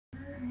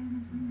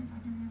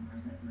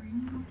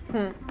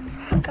I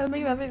was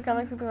making my face kind of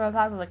like something I was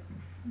having, like.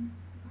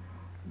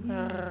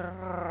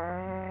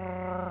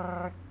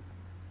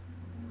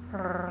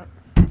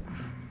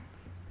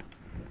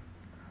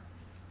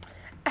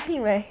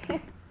 Anyway.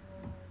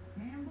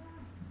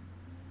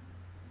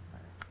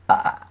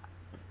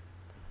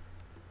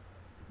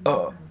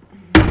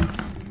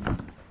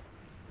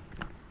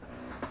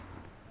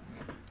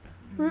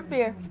 Root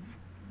beer.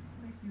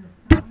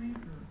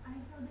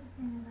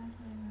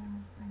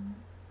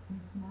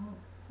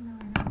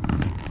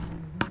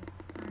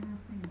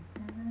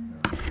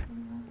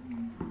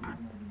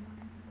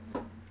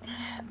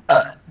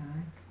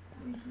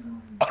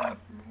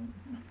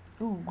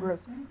 Ooh, gross.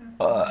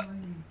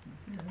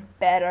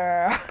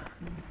 Better.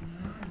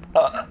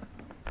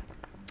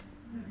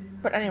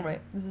 But anyway,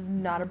 this is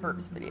not a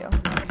burps video.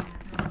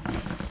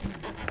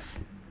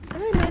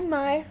 I'm in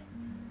my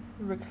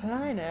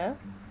recliner.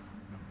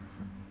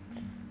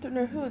 Don't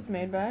know who it's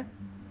made by.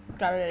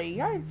 Got it at a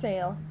yard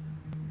sale.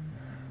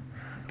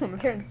 My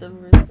parents did,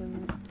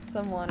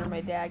 someone or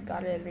my dad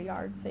got it at a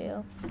yard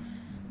sale.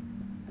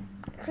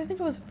 I think it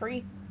was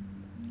free.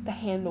 The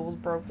handle was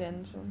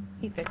broken, so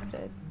he fixed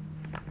it.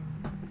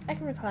 I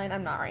can recline.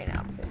 I'm not right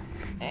now because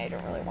I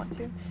don't really want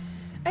to.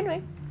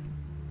 Anyway,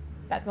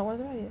 that's not what I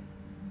was about to do.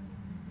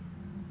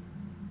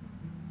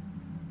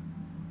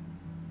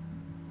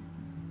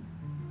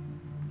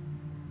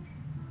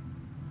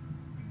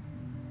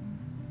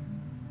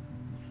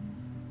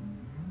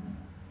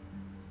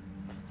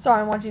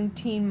 Sorry, I'm watching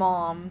Teen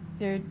Mom.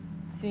 They're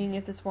seeing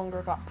if this one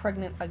girl got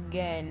pregnant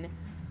again.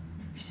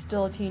 She's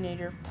still a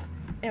teenager.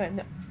 Anyway,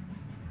 no.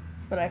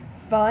 But I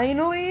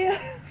finally,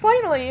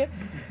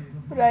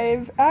 what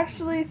I've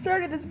actually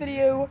started this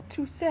video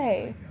to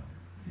say.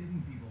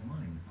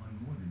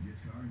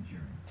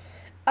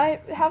 I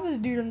have this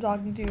dude I'm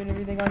talking to and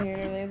everything on here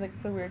and everything. It's like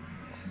so weird.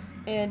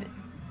 And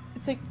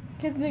it's like,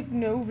 he has like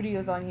no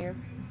videos on here.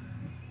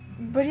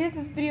 But he has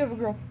this video of a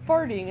girl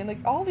farting and like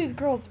all these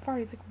girls fart.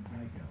 He's like,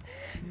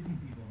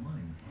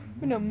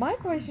 but no, my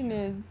question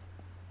is,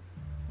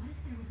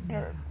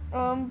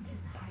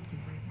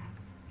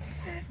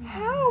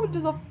 how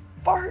does a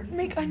fart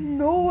make a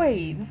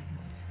noise?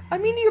 I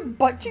mean, your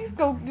butt cheeks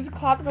go just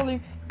clap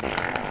really.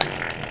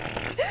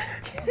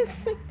 It's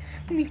like,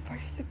 when you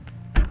fart, it's like,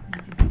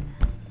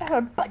 I have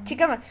a butt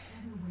cheek, I'm a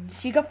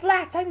cheek of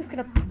flats. I'm just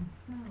gonna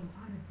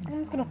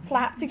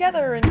flap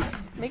together and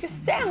make a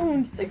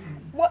sound. It's like,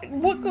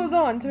 what goes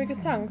on to make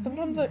a sound?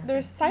 Sometimes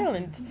they're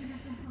silent.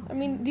 I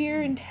mean, do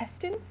your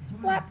intestines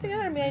flap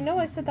together? I mean, I know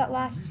I said that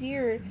last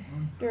year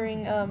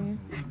during,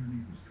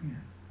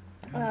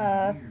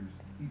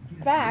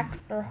 facts,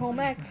 or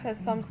home ec, as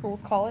some schools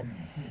call it.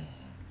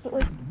 But,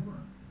 like,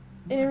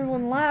 and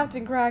everyone laughed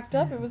and cracked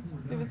up. It was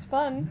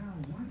fun.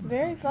 It's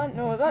very fun.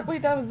 No, that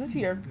was this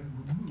year.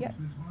 Yeah.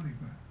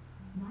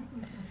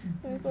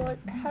 It was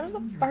like, how does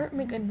a fart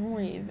make a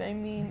noise? I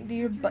mean, do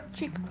your butt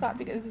cheeks clap?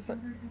 Because it's just, like,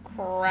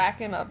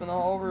 cracking up in the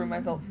whole room.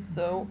 I felt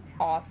so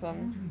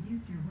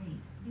awesome.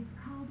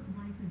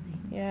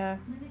 Yeah.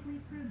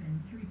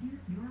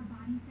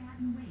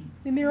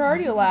 And they were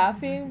already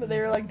laughing, but they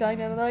were like dying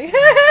down and like,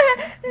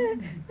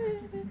 and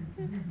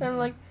I'm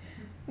like,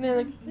 and they're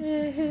like,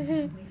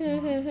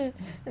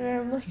 and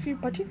I'm like, your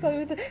butt cheeks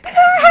with it.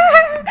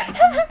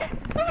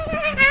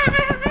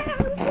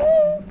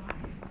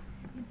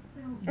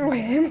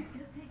 Okay.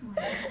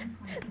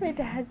 My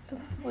dad's still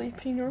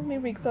asleep. He normally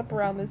wakes up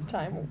around this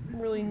time.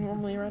 Really,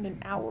 normally around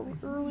an hour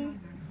early.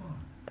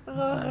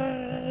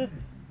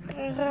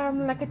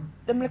 I'm like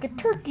a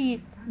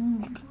turkey.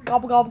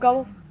 Gobble gobble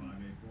gobble.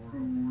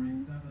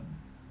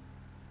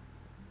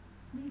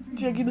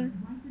 Jugular.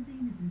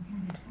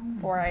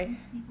 Before I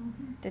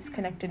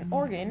disconnect an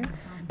organ.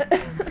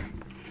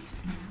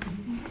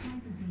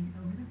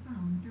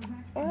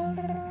 I'm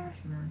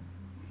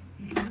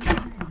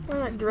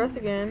not dressed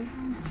again.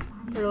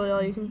 Really,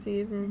 all you can see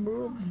is my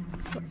boobs.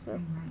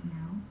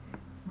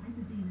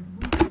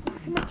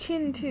 See my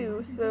chin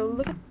too, so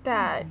look at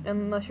that,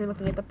 unless you're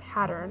looking at the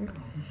pattern.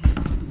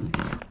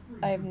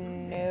 I have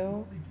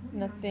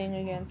nothing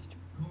against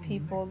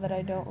people that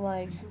I don't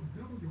like.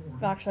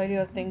 Actually, I do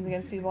have things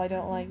against people I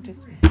don't like,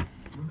 just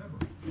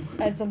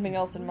I had something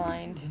else in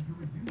mind.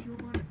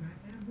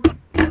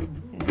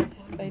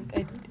 I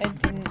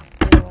didn't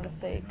really want to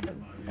say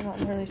because I'm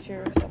not really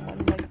sure if someone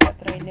like that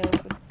I know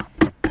would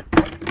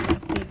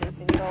see this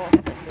and get all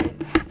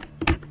offended.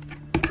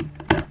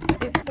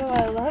 If so,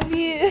 I love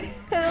you.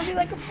 I love you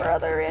like a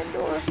brother and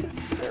or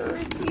sister.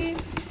 If you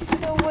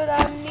know what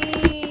I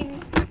mean.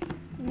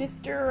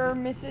 Mr. or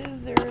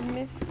Mrs. or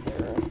Miss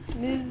or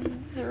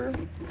Ms. or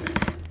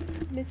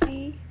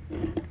Missy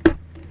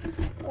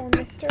or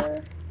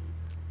Mr.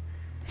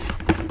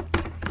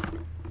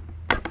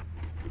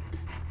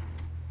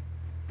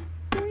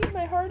 Don't eat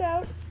my heart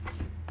out.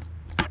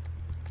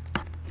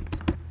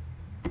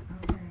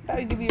 I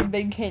would give you a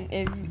big hint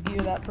if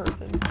you're that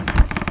person.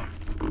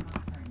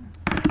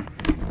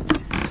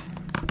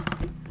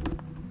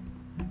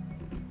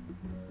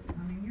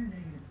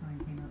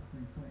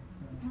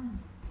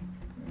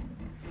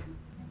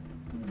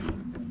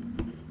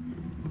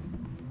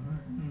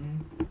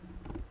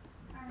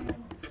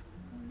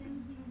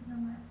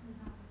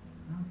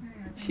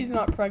 She's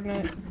not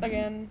pregnant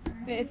again.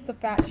 It's the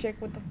fat chick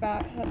with the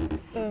fat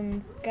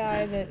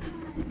guy that,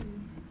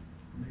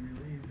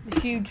 the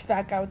huge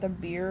fat guy with the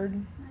beard,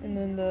 and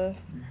then the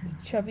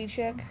chubby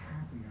chick,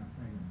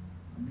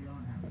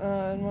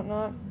 and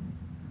whatnot.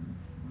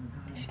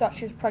 She thought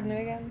she was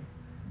pregnant again.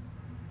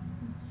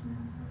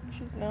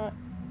 She's not.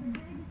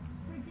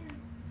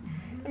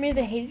 I mean,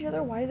 they hate each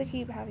other. Why do they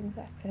keep having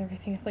sex and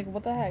everything? It's like,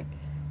 what the heck?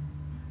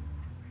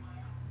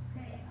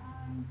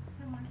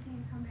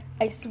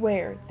 I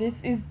swear, this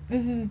is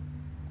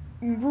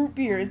root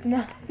beer. It's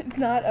not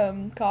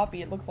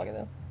coffee. It looks like it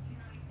though.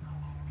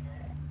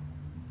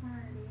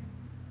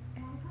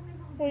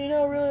 Well, you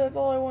know, really, that's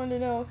all I wanted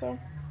to know. So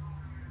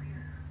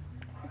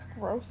it's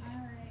gross.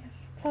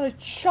 Found a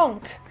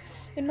chunk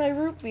in my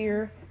root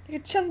beer,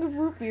 like a chunk of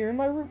root beer in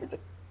my root beer.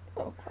 Like,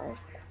 oh, gross.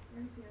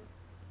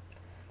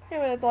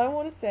 Anyway, that's all I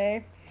want to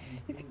say.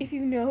 If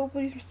you know,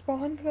 please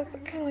respond, because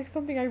that's kind of like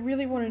something I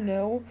really want to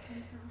know.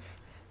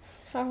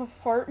 How a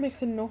fart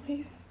makes a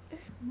noise.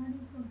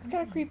 It's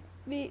kind of creepy.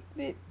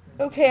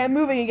 Okay, I'm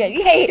moving again.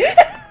 Yay!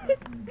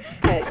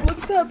 I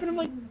looked up and I'm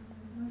like,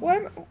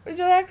 why did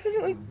I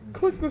accidentally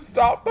click the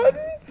stop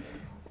button?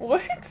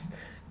 What?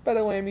 By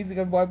the way, I'm using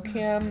a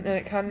webcam, and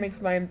it kind of makes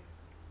my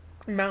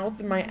mouth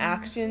and my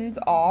actions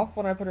off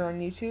when I put it on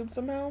YouTube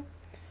somehow.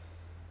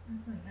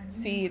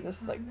 See,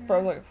 this is like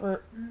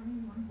for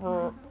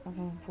oh.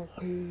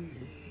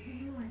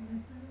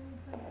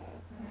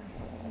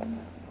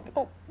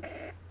 Oh.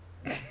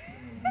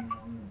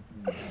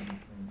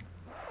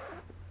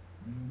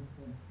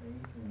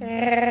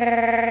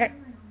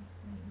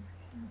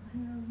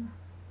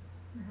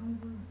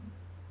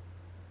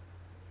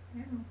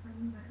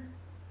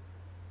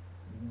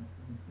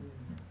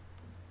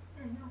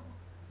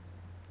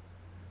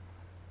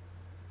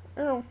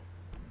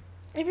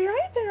 If you're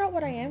trying to figure out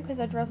what I am, because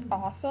I dress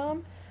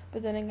awesome,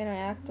 but then again I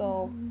act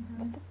all,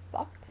 what the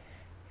fuck?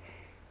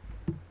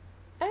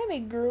 I am a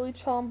girly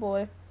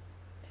tomboy.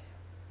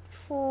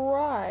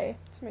 Try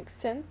to make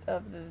sense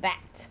of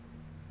that.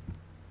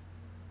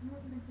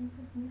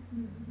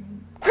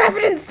 Crap,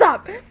 it didn't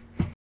stop!